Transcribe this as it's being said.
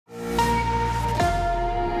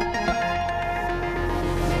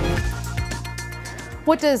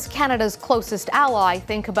What does Canada's closest ally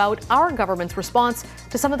think about our government's response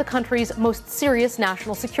to some of the country's most serious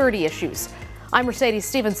national security issues? I'm Mercedes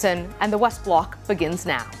Stephenson, and the West Block begins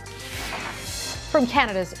now. From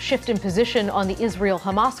Canada's shift in position on the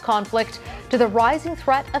Israel-Hamas conflict to the rising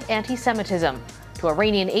threat of anti-Semitism, to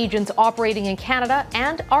Iranian agents operating in Canada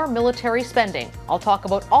and our military spending. I'll talk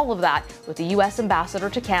about all of that with the U.S. Ambassador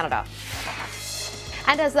to Canada.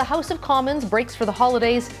 And as the House of Commons breaks for the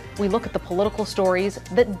holidays, we look at the political stories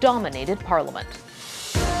that dominated Parliament.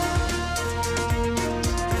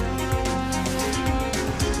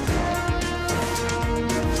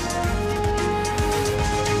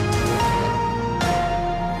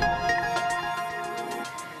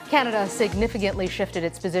 Canada significantly shifted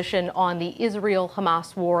its position on the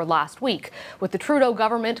Israel-Hamas war last week, with the Trudeau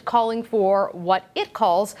government calling for what it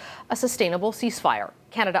calls a sustainable ceasefire.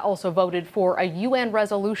 Canada also voted for a UN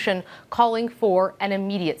resolution calling for an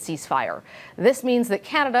immediate ceasefire. This means that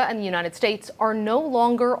Canada and the United States are no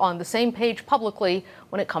longer on the same page publicly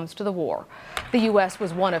when it comes to the war. The U.S.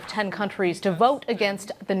 was one of 10 countries to vote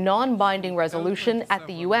against the non-binding resolution at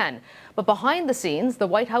the UN. But behind the scenes, the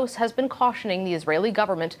White House has been cautioning the Israeli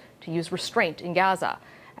government to use restraint in Gaza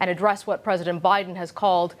and address what President Biden has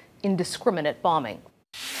called indiscriminate bombing.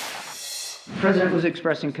 The President was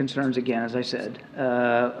expressing concerns again, as I said,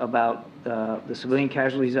 about the civilian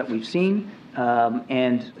casualties that we've seen.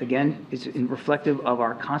 And again, it's reflective of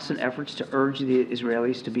our constant efforts to urge the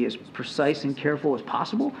Israelis to be as precise and careful as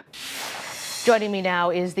possible. Joining me now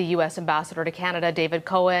is the U.S. Ambassador to Canada, David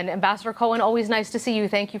Cohen. Ambassador Cohen, always nice to see you.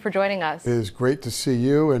 Thank you for joining us. It is great to see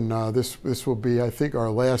you, and this will be, I think, our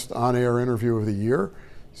last on-air interview of the year,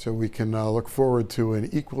 so we can look forward to an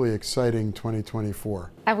equally exciting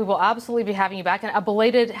 2024. And we will absolutely be having you back, and a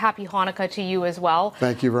belated Happy Hanukkah to you as well.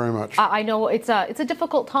 Thank you very much. I know it's a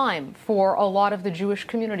difficult time for a lot of the Jewish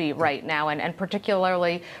community right now, and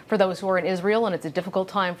particularly for those who are in Israel, and it's a difficult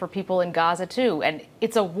time for people in Gaza too. And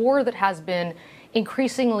it's a war that has been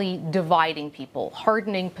increasingly dividing people,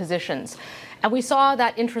 hardening positions. And we saw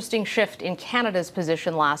that interesting shift in Canada's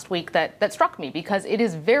position last week that struck me, because it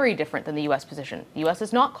is very different than the U.S. position. The U.S.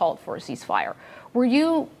 has not called for a ceasefire. Were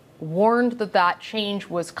you warned that change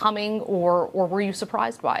was coming, or were you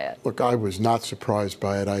surprised by it? Look, I was not surprised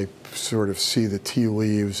by it. I sort of see the tea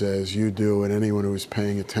leaves as you do, and anyone who is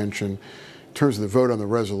paying attention. In terms of the vote on the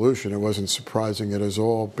resolution, it wasn't surprising at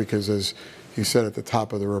all, because as you said at the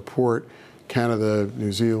top of the report, Canada,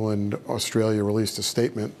 New Zealand, Australia released a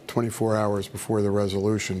statement 24 hours before the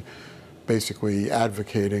resolution, basically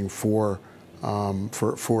advocating for a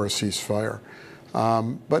ceasefire.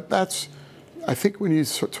 But that's, I think when you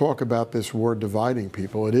talk about this war dividing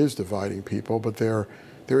people, it is dividing people, but there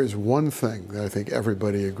is one thing that I think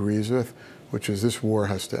everybody agrees with, which is this war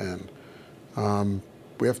has to end.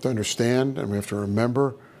 We have to understand and we have to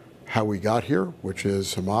remember how we got here, which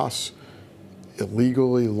is Hamas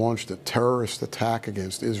illegally launched a terrorist attack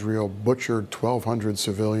against Israel, butchered 1,200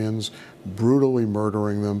 civilians, brutally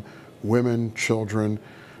murdering them, women, children,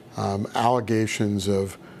 allegations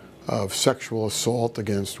of sexual assault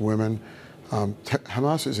against women.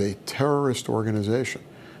 Hamas is a terrorist organization,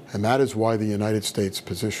 and that is why the United States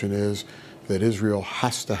position is that Israel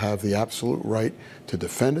has to have the absolute right to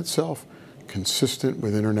defend itself, consistent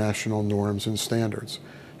with international norms and standards.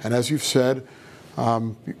 And as you've said,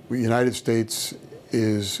 the United States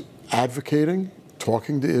is advocating,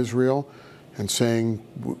 talking to Israel, and saying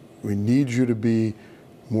we need you to be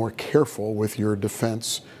more careful with your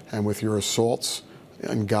defense and with your assaults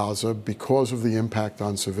in Gaza because of the impact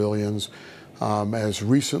on civilians. As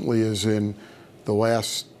recently as in the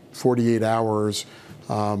last 48 hours,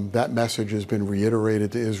 that message has been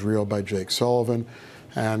reiterated to Israel by Jake Sullivan,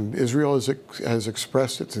 and Israel has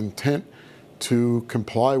expressed its intent to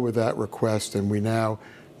comply with that request, and we now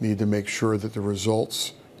need to make sure that the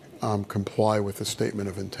results comply with the statement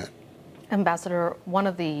of intent. Ambassador, one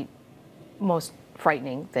of the most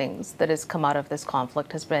frightening things that has come out of this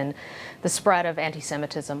conflict has been the spread of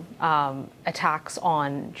anti-Semitism, attacks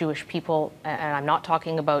on Jewish people, and I'm not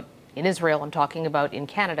talking about in Israel, I'm talking about in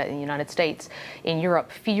Canada, in the United States, in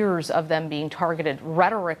Europe, fears of them being targeted,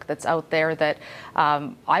 rhetoric that's out there that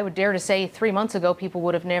I would dare to say 3 months ago people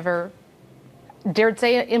would have never dared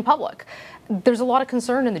say it in public. There's a lot of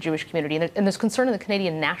concern in the Jewish community, and there's concern in the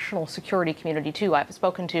Canadian national security community too. I've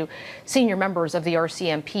spoken to senior members of the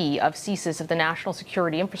RCMP, of CSIS, of the National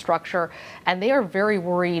Security Infrastructure, and they are very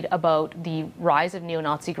worried about the rise of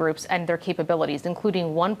neo-Nazi groups and their capabilities,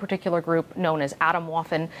 including one particular group known as Adam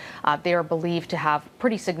Waffen. They are believed to have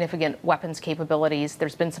pretty significant weapons capabilities.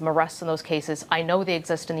 There's been some arrests in those cases. I know they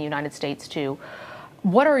exist in the United States too.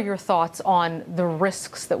 What are your thoughts on the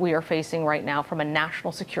risks that we are facing right now from a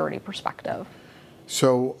national security perspective?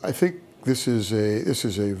 So I think this is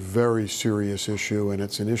a very serious issue, and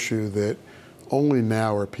it's an issue that only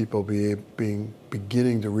now are people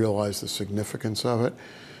beginning to realize the significance of it.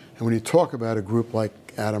 And when you talk about a group like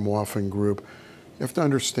Adam Waffen Group, you have to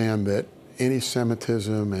understand that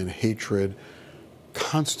anti-Semitism and hatred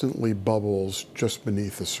constantly bubbles just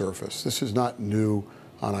beneath the surface. This is not new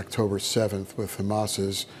on October 7th with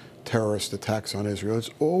Hamas's terrorist attacks on Israel.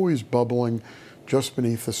 It's always bubbling just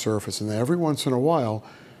beneath the surface. And then every once in a while,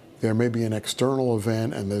 there may be an external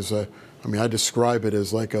event, and I describe it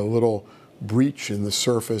as like a little breach in the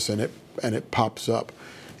surface, and it pops up.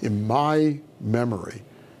 In my memory,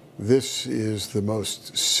 this is the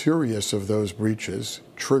most serious of those breaches,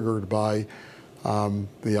 triggered by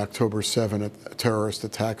the October 7th terrorist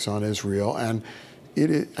attacks on Israel, and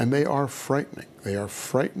they are frightening. They are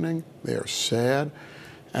frightening. They are sad,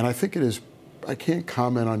 and I think it is. I can't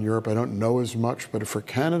comment on Europe. I don't know as much, but for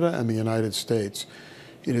Canada and the United States,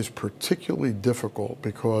 it is particularly difficult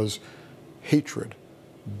because hatred,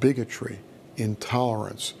 bigotry,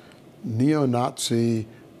 intolerance, neo-Nazi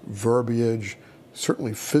verbiage,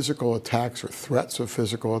 certainly physical attacks or threats of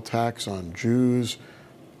physical attacks on Jews,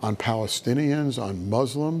 on Palestinians, on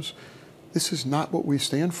Muslims. This is not what we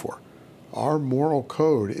stand for. Our moral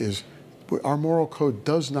code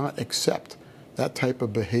does not accept that type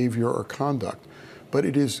of behavior or conduct, but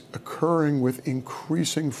it is occurring with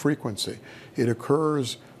increasing frequency. It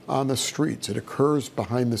occurs on the streets. It occurs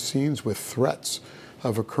behind the scenes with threats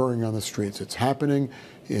of occurring on the streets. It's happening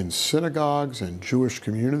in synagogues and Jewish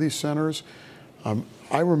community centers.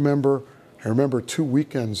 I remember 2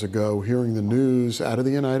 weekends ago hearing the news out of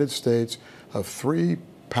the United States of 3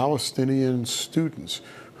 Palestinian students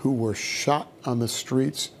who were shot on the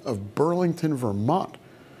streets of Burlington, Vermont.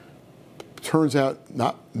 Turns out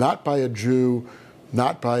not by a Jew,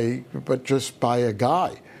 but just by a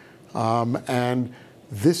guy. And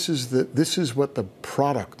this is what the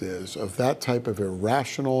product is of that type of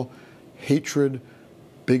irrational hatred,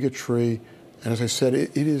 bigotry. And as I said,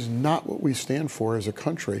 it is not what we stand for as a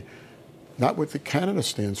country, not what Canada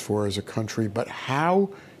stands for as a country, but how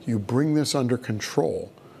you bring this under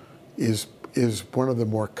control is one of the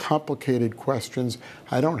more complicated questions.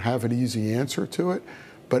 I don't have an easy answer to it,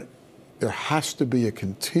 but there has to be a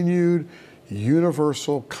continued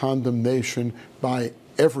universal condemnation by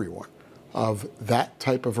everyone of that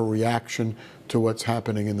type of a reaction to what's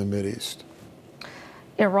happening in the Mideast.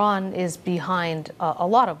 Iran is behind a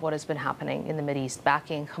lot of what has been happening in the Mideast,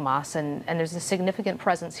 backing Hamas, and there's a significant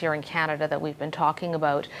presence here in Canada that we've been talking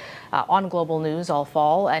about on global news all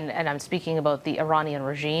fall, and I'm speaking about the Iranian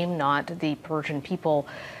regime, not the Persian people.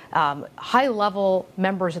 High-level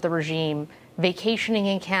members of the regime vacationing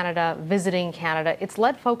in Canada, visiting Canada. It's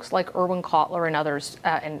led folks like Erwin Kotler and others,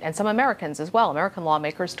 and some Americans as well, American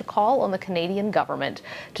lawmakers, to call on the Canadian government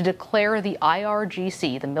to declare the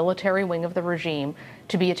IRGC, the military wing of the regime,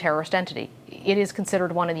 to be a terrorist entity. It is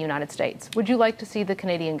considered one in the United States. Would you like to see the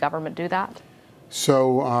Canadian government do that?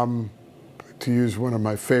 So, to use one of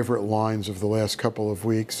my favorite lines of the last couple of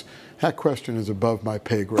weeks, that question is above my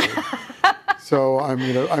pay grade. So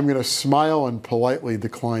I'm gonna smile and politely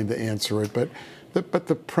decline to answer it, but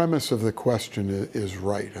the premise of the question is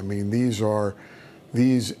right. I mean, these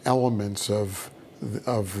elements of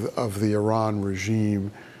the Iran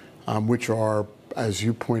regime, which are, as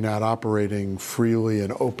you point out, operating freely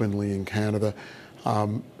and openly in Canada,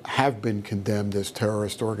 have been condemned as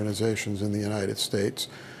terrorist organizations in the United States,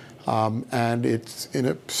 and it's, in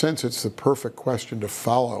a sense, it's the perfect question to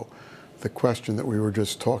follow the question that we were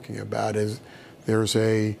just talking about. Is there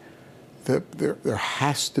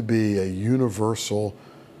has to be a universal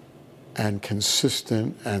and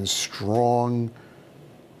consistent and strong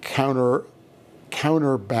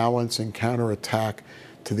counterbalance and counterattack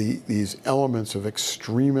to these elements of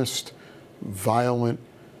extremist, violent,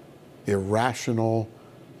 irrational,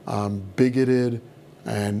 bigoted,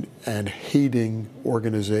 and hating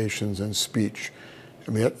organizations and speech.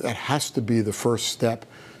 I mean, that has to be the first step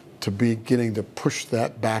to beginning to push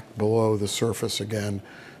that back below the surface again,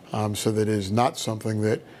 so that it is not something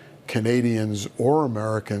that Canadians or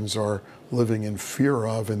Americans are living in fear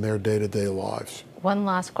of in their day-to-day lives. One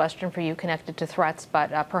last question for you connected to threats,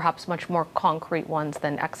 but perhaps much more concrete ones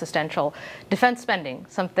than existential. Defense spending,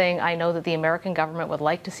 something I know that the American government would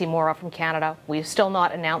like to see more of from Canada. We've still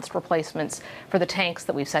not announced replacements for the tanks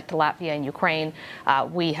that we've sent to Latvia and Ukraine.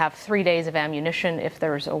 We have 3 days of ammunition if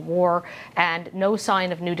there's a war, and no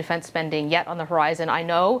sign of new defense spending yet on the horizon. I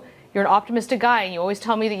know you're an optimistic guy, and you always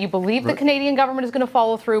tell me that you believe the Canadian government is going to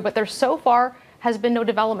follow through, but there so far has been no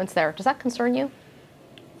developments there. Does that concern you?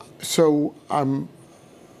 So I'm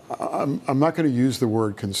not going to use the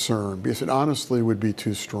word concern because it honestly would be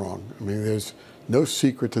too strong. I mean, there's no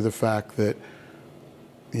secret to the fact that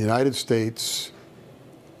the United States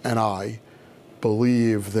and I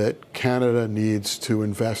believe that Canada needs to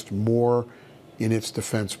invest more in its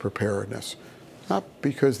defense preparedness. Not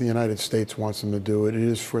because the United States wants them to do it, it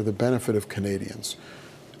is for the benefit of Canadians.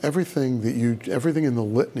 Everything in the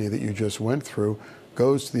litany that you just went through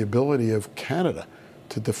goes to the ability of Canada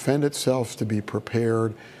to defend itself, to be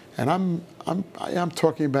prepared. And I'm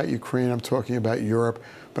talking about Ukraine, I'm talking about Europe,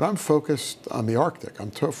 but I'm focused on the Arctic. I'm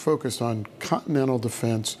focused on continental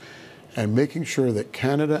defense and making sure that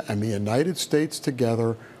Canada and the United States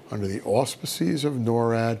together, under the auspices of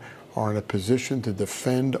NORAD, are in a position to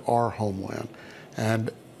defend our homeland.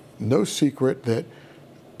 And no secret that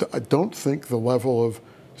I don't think the level of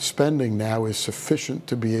spending now is sufficient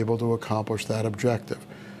to be able to accomplish that objective.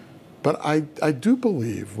 But I do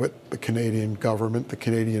believe what the Canadian government, the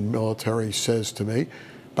Canadian military says to me.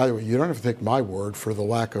 By the way, you don't have to take my word for the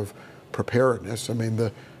lack of preparedness. I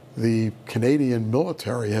mean, the Canadian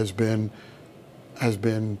military has been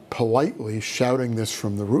politely shouting this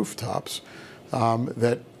from the rooftops,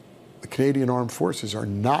 that the Canadian Armed Forces are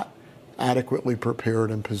not adequately prepared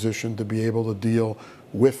and positioned to be able to deal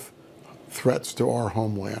with threats to our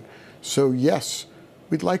homeland. So yes,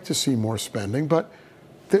 we'd like to see more spending, but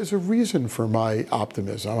there's a reason for my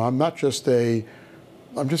optimism. I'm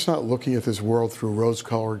just not looking at this world through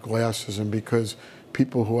rose-colored glasses, and because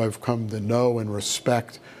people who I've come to know and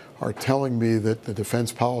respect are telling me that the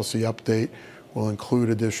defense policy update will include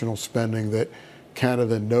additional spending, that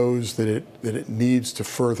Canada knows that it needs to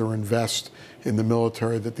further invest in the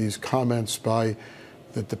military, that these comments by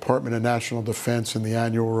the Department of National Defense in the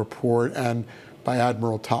annual report and by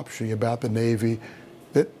Admiral Topshee about the Navy,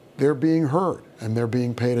 that they're being heard and they're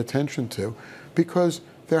being paid attention to, because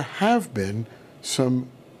there have been some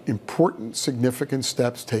important, significant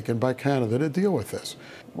steps taken by Canada to deal with this.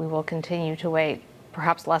 We will continue to wait,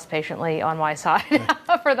 perhaps less patiently on my side,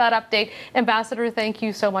 for that update. Ambassador, thank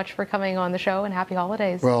you so much for coming on the show, and happy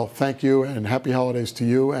holidays. Well, thank you, and happy holidays to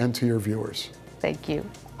you and to your viewers. Thank you.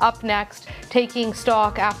 Up next, taking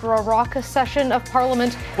stock after a raucous session of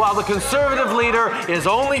Parliament. While the Conservative leader is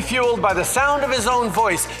only fueled by the sound of his own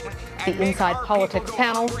voice. The Inside Politics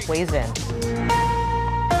panel weighs in.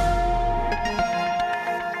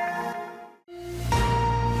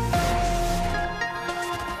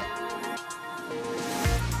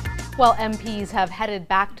 While MPs have headed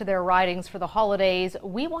back to their ridings for the holidays,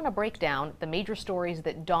 we want to break down the major stories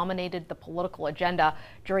that dominated the political agenda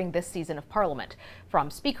during this season of Parliament. From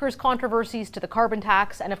Speaker's controversies to the carbon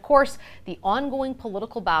tax, and of course, the ongoing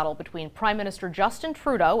political battle between Prime Minister Justin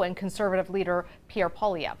Trudeau and Conservative leader Pierre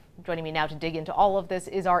Poilievre. Joining me now to dig into all of this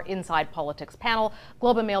is our Inside Politics panel,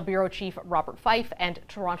 Globe and Mail Bureau Chief Robert Fife and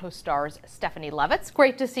Toronto Star's Stephanie Levitz.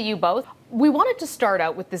 Great to see you both. We wanted to start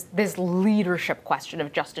out with this leadership question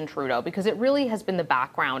of Justin Trudeau, because it really has been the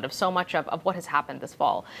background of so much of what has happened this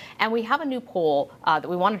fall. And we have a new poll that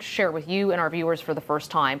we wanted to share with you and our viewers for the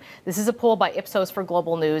first time. This is a poll by Ipsos for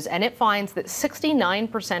Global News, and it finds that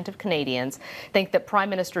 69% of Canadians think that Prime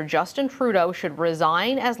Minister Justin Trudeau should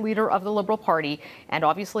resign as leader of the Liberal Party and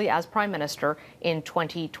obviously as Prime Minister in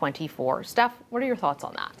 2024. Steph, what are your thoughts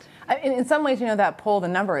on that? In some ways, that poll, the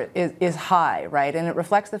number is high, right? And it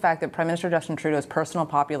reflects the fact that Prime Minister Justin Trudeau's personal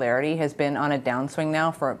popularity has been on a downswing now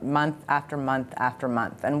for month after month after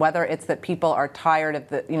month. And whether it's that people are tired of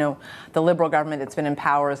the Liberal government that's been in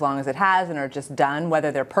power as long as it has and are just done, whether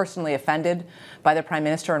they're personally offended by the Prime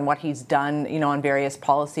Minister and what he's done, on various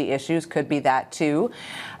policy issues, could be that too.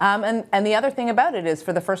 And the other thing about it is,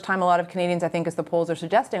 for the first time, a lot of Canadians, I think, as the polls are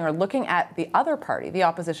suggesting, are looking at the other party, the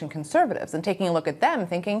opposition Conservatives, and taking a look at them,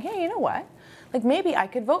 thinking, hey, you know what? Like, maybe I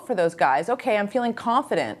could vote for those guys. Okay, I'm feeling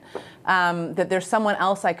confident that there's someone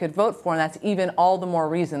else I could vote for, and that's even all the more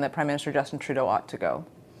reason that Prime Minister Justin Trudeau ought to go.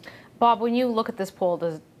 Bob, when you look at this poll,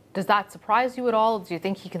 does that surprise you at all? Do you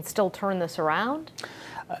think he can still turn this around?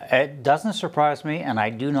 It doesn't surprise me, and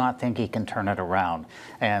I do not think he can turn it around.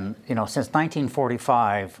 And, since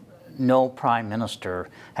 1945, no prime minister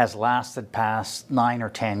has lasted past 9 or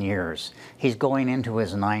 10 years. He's going into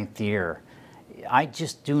his 9th year. I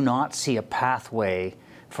just do not see a pathway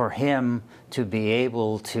for him to be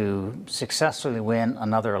able to successfully win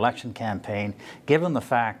another election campaign, given the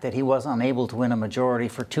fact that he was unable to win a majority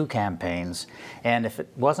for 2 campaigns. And if it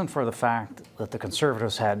wasn't for the fact that the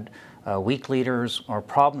Conservatives had weak leaders or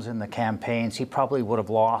problems in the campaigns, he probably would have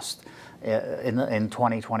lost in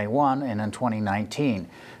 2021 and in 2019.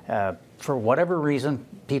 For whatever reason,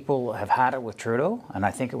 people have had it with Trudeau, and I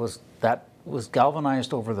think that was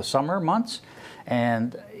galvanized over the summer months.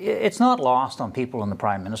 And it's not lost on people in the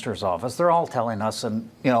Prime Minister's office. They're all telling us, and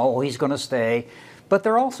oh, he's going to stay. But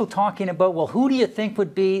they're also talking about, well, who do you think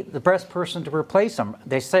would be the best person to replace him?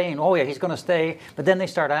 They're saying, oh yeah, he's going to stay. But then they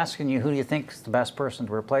start asking you, who do you think is the best person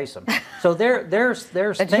to replace him? So they're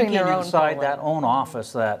thinking inside that own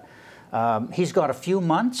office that he's got a few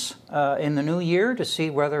months in the new year to see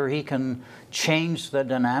whether he can change the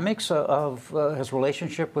dynamics of his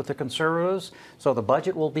relationship with the Conservatives. So the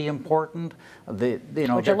budget will be important. Which it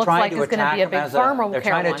looks like is going to be a big pharma. They're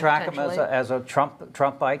trying to track him as a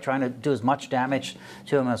Trumpite, trying to do as much damage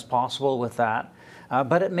to him as possible with that.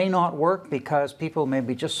 But it may not work because people may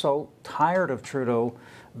be just so tired of Trudeau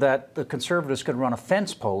that the Conservatives could run a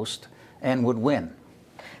fence post and would win.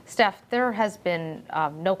 Steph, there has been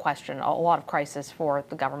no question a lot of crisis for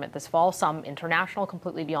the government this fall, some international,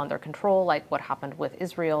 completely beyond their control, like what happened with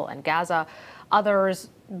Israel and Gaza, others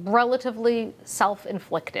relatively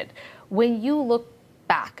self-inflicted. When you look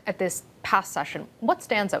back at this past session, what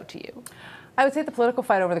stands out to you? I would say the political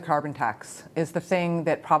fight over the carbon tax is the thing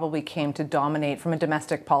that probably came to dominate from a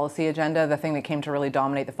domestic policy agenda, the thing that came to really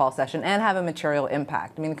dominate the fall session and have a material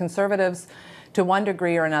impact. I mean, the Conservatives, to one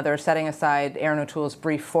degree or another, setting aside Aaron O'Toole's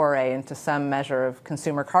brief foray into some measure of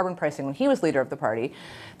consumer carbon pricing when he was leader of the party,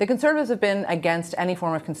 the Conservatives have been against any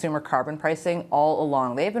form of consumer carbon pricing all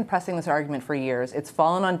along. They've been pressing this argument for years. It's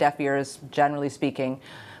fallen on deaf ears, generally speaking.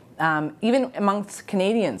 Even amongst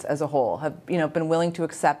Canadians as a whole have been willing to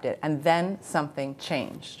accept it, and then something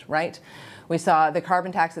changed, right? We saw the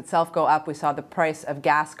carbon tax itself go up. We saw the price of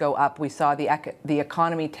gas go up. We saw the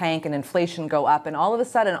economy tank and inflation go up. And all of a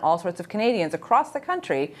sudden, all sorts of Canadians across the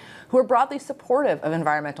country who are broadly supportive of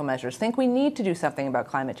environmental measures, think we need to do something about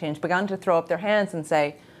climate change, begun to throw up their hands and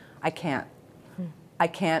say, I can't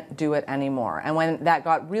do it anymore. And when that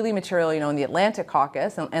got really material, in the Atlantic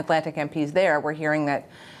caucus, and Atlantic MPs there were hearing that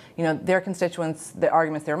their constituents, the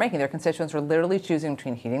arguments they were making, their constituents were literally choosing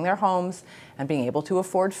between heating their homes and being able to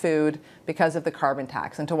afford food because of the carbon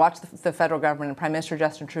tax. And to watch the federal government and Prime Minister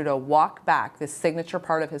Justin Trudeau walk back this signature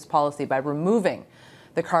part of his policy by removing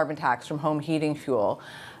the carbon tax from home heating fuel,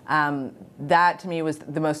 that to me was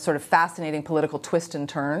the most sort of fascinating political twist and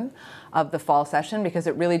turn of the fall session, because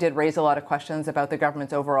it really did raise a lot of questions about the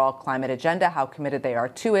government's overall climate agenda, how committed they are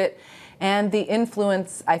to it, and the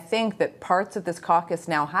influence, I think, that parts of this caucus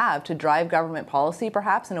now have to drive government policy,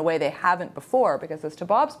 perhaps in a way they haven't before, because as to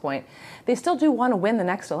Bob's point, they still do want to win the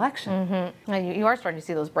next election. Mm-hmm. And you are starting to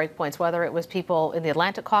see those breakpoints, whether it was people in the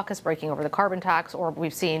Atlantic caucus breaking over the carbon tax, or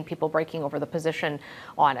we've seen people breaking over the position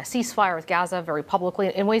on a ceasefire with Gaza very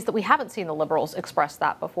publicly in ways that we haven't seen the Liberals express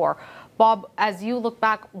that before. Bob, as you look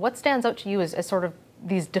back, what stands out to you as sort of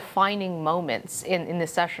these defining moments in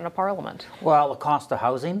this session of Parliament? Well, the cost of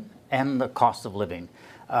housing and the cost of living.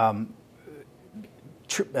 The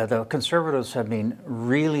Conservatives have been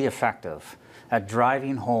really effective at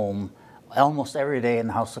driving home almost every day in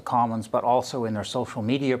the House of Commons, but also in their social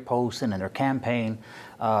media posts and in their campaign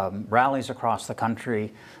rallies across the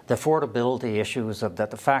country, the affordability issues of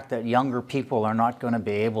that, the fact that younger people are not going to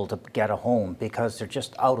be able to get a home because they're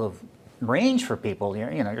just out of range for people.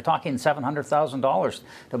 You're talking $700,000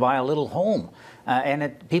 to buy a little home,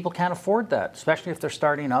 and people can't afford that, especially if they're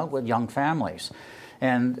starting out with young families.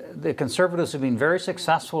 And the Conservatives have been very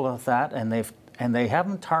successful at that, and they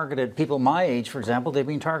haven't targeted people my age, for example. They've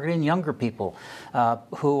been targeting younger people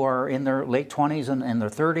who are in their late 20s and their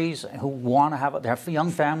 30s, who want to they have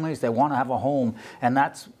young families, they want to have a home, and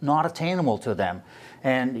that's not attainable to them.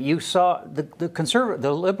 And you saw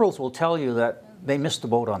the Liberals will tell you that they missed the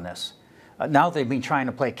boat on this. Now they've been trying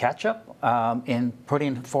to play catch-up in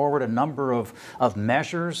putting forward a number of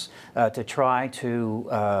measures to try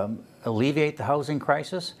to alleviate the housing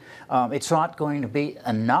crisis. It's not going to be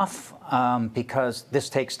enough because this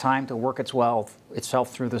takes time to work itself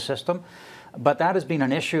through the system. But that has been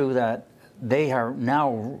an issue that they are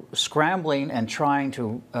now scrambling and trying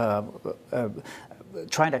to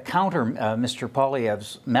counter Mr.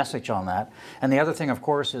 Poilievre's message on that. And the other thing, of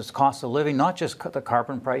course, is cost of living, not just the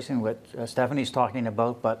carbon pricing, what Stephanie's talking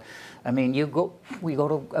about, but I mean, we go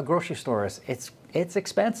to a grocery store, it's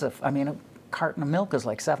expensive. I mean, a carton of milk is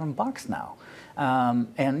like $7 now.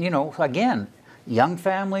 And again, young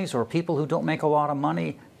families or people who don't make a lot of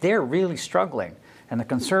money, they're really struggling. And the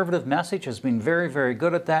Conservative message has been very, very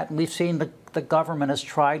good at that. And we've seen the government has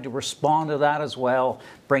tried to respond to that as well,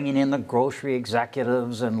 bringing in the grocery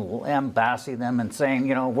executives and embassy them and saying,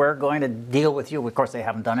 we're going to deal with you. Of course, they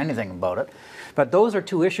haven't done anything about it. But those are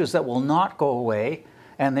two issues that will not go away,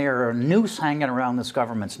 and they are a noose hanging around this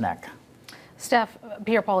government's neck. Steph,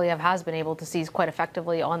 Pierre Poilievre has been able to seize quite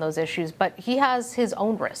effectively on those issues, but he has his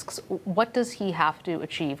own risks. What does he have to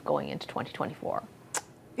achieve going into 2024?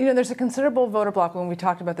 You know, there's a considerable voter bloc, when we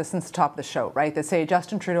talked about this since the top of the show, right, that say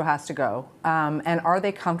Justin Trudeau has to go. And are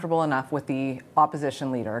they comfortable enough with the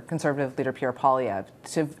opposition leader, Conservative leader Pierre Poilievre,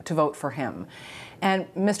 to vote for him? And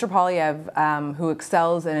Mr. Poilievre, who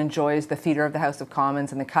excels and enjoys the theatre of the House of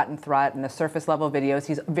Commons and the cut and thrust and the surface level videos,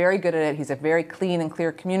 he's very good at it. He's a very clean and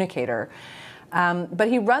clear communicator. But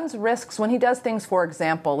he runs risks when he does things, for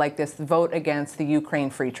example, like this vote against the Ukraine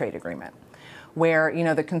Free Trade Agreement, where, you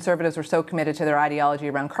know, the Conservatives were so committed to their ideology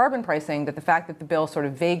around carbon pricing that the fact that the bill sort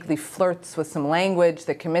of vaguely flirts with some language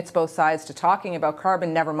that commits both sides to talking about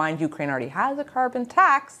carbon, never mind Ukraine already has a carbon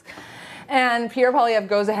tax, and Pierre Poilievre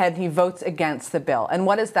goes ahead and he votes against the bill. And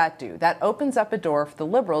what does that do? That opens up a door for the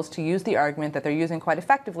Liberals to use the argument that they're using quite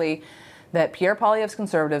effectively, that Pierre Poilievre's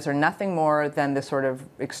Conservatives are nothing more than the sort of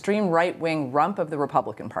extreme right-wing rump of the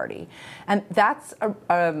Republican Party. And that's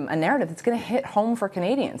a narrative that's going to hit home for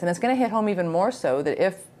Canadians. And it's going to hit home even more so that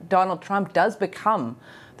if Donald Trump does become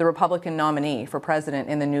the Republican nominee for president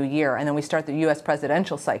in the new year, and then we start the U.S.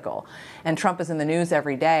 presidential cycle, and Trump is in the news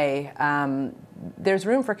every day, there's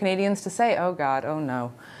room for Canadians to say, oh God, oh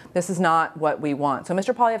no, this is not what we want. So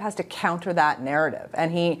Mr. Poilievre has to counter that narrative.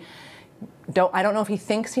 And I don't know if he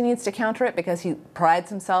thinks he needs to counter it because he prides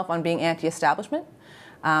himself on being anti-establishment,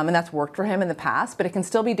 and that's worked for him in the past, but it can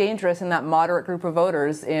still be dangerous in that moderate group of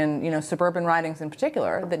voters in, you know, suburban ridings in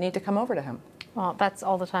particular that need to come over to him. Well, that's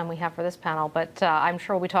all the time we have for this panel, but I'm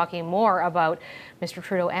sure we'll be talking more about Mr.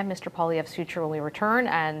 Trudeau and Mr. Poilievre's future when we return,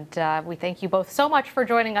 and we thank you both so much for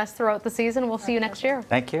joining us throughout the season. We'll see you next year.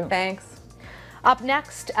 Thank you. Thanks. Up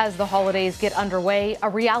next, as the holidays get underway, a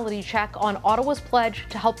reality check on Ottawa's pledge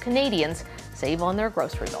to help Canadians save on their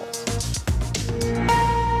grocery bills.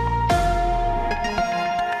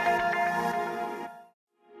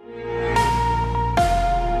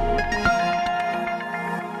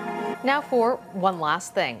 Now for one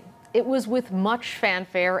last thing. It was with much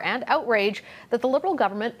fanfare and outrage that the Liberal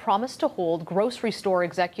government promised to hold grocery store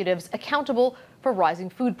executives accountable for rising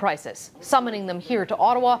food prices, summoning them here to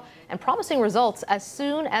Ottawa and promising results as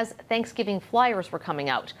soon as Thanksgiving flyers were coming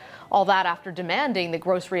out. All that after demanding that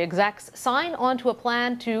grocery execs sign onto a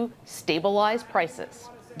plan to stabilize prices.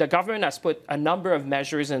 The government has put a number of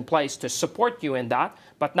measures in place to support you in that,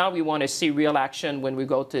 but now we want to see real action when we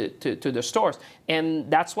go to the stores. And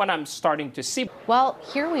that's what I'm starting to see. Well,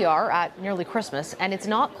 here we are at nearly Christmas, and it's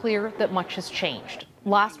not clear that much has changed.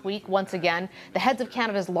 Last week, once again, the heads of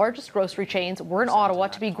Canada's largest grocery chains were in Ottawa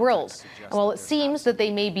to be grilled. And while it seems that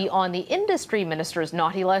they may be on the industry minister's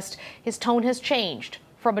naughty list, his tone has changed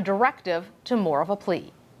from a directive to more of a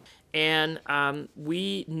plea. And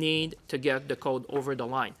we need to get the code over the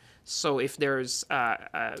line. So if there's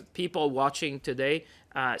people watching today,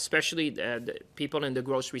 especially the people in the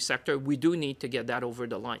grocery sector, we do need to get that over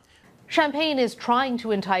the line. Champagne is trying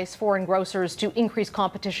to entice foreign grocers to increase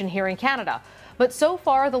competition here in Canada. But so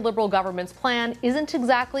far, the Liberal government's plan isn't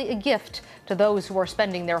exactly a gift to those who are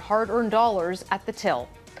spending their hard-earned dollars at the till.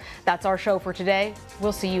 That's our show for today.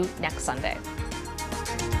 We'll see you next Sunday.